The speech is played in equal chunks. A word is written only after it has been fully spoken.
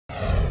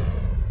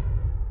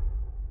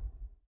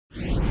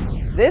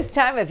This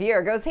time of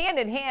year goes hand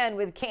in hand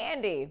with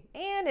candy,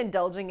 and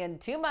indulging in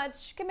too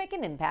much can make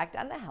an impact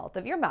on the health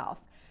of your mouth.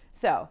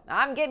 So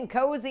I'm getting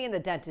cozy in the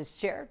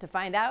dentist chair to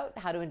find out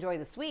how to enjoy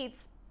the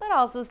sweets, but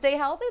also stay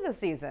healthy this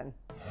season.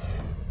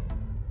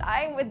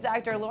 I'm with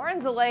Dr. Lauren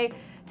Zalay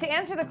to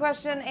answer the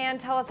question and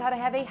tell us how to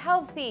have a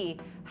healthy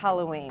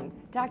Halloween.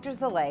 Dr.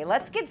 Zalay,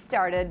 let's get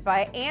started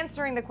by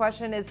answering the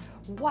question is,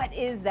 what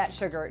is that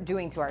sugar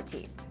doing to our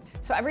teeth?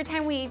 So every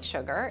time we eat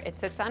sugar, it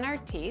sits on our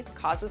teeth,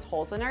 causes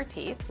holes in our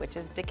teeth, which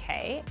is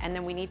decay, and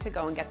then we need to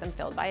go and get them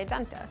filled by a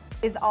dentist.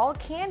 Is all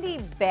candy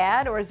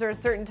bad, or is there a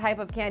certain type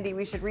of candy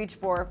we should reach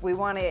for if we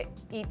want to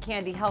eat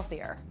candy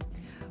healthier?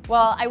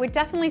 Well, I would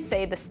definitely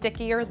say the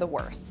stickier, the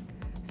worse.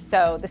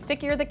 So the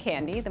stickier the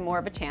candy, the more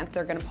of a chance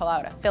they're going to pull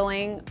out a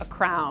filling, a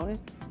crown,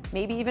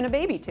 maybe even a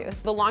baby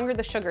tooth. The longer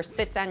the sugar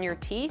sits on your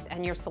teeth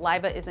and your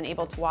saliva isn't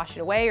able to wash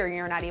it away, or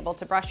you're not able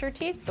to brush your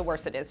teeth, the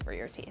worse it is for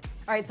your teeth.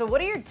 All right, so what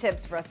are your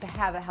tips for us to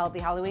have a healthy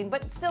Halloween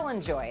but still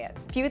enjoy it?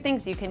 Few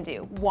things you can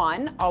do.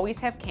 One,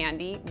 always have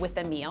candy with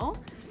a meal,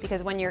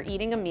 because when you're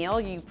eating a meal,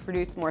 you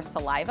produce more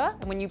saliva.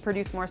 And when you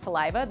produce more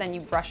saliva, then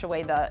you brush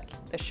away the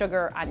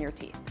sugar on your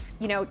teeth.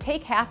 You know,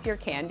 take half your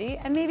candy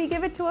and maybe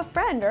give it to a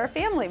friend or a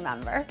family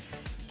member.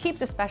 Keep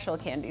the special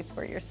candies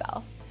for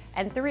yourself.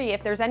 And three,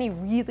 if there's any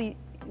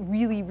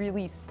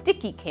really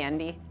sticky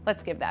candy,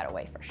 let's give that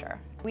away for sure.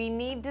 We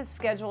need to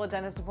schedule a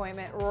dentist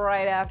appointment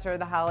right after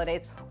the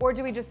holidays, or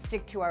do we just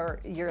stick to our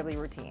yearly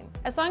routine?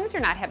 As long as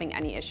you're not having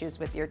any issues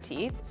with your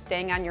teeth,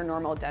 staying on your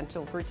normal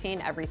dental routine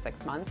every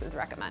 6 months is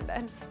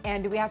recommended.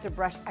 And do we have to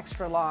brush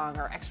extra long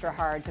or extra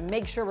hard to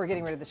make sure we're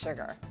getting rid of the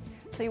sugar?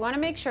 So you want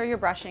to make sure you're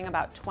brushing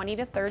about 20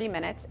 to 30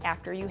 minutes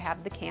after you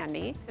have the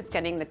candy. It's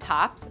getting the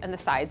tops and the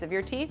sides of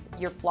your teeth.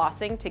 You're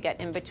flossing to get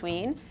in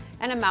between,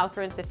 and a mouth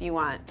rinse if you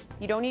want.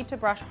 You don't need to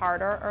brush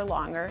harder or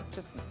longer,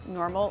 just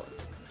normal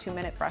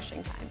 2-minute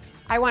brushing time.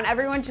 I want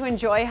everyone to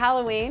enjoy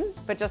Halloween,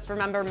 but just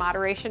remember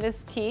moderation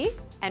is key,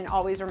 and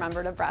always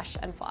remember to brush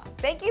and floss.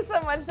 Thank you so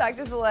much,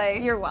 Dr.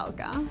 Zalay. You're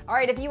welcome. All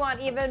right, if you want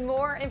even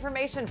more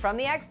information from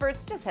the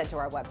experts, just head to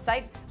our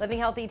website,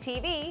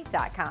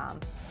 livinghealthytv.com.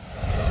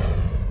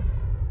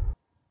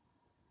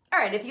 All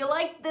right, if you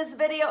liked this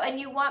video and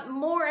you want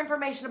more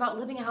information about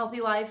living a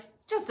healthy life,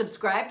 just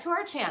subscribe to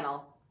our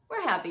channel.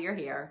 We're happy you're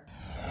here.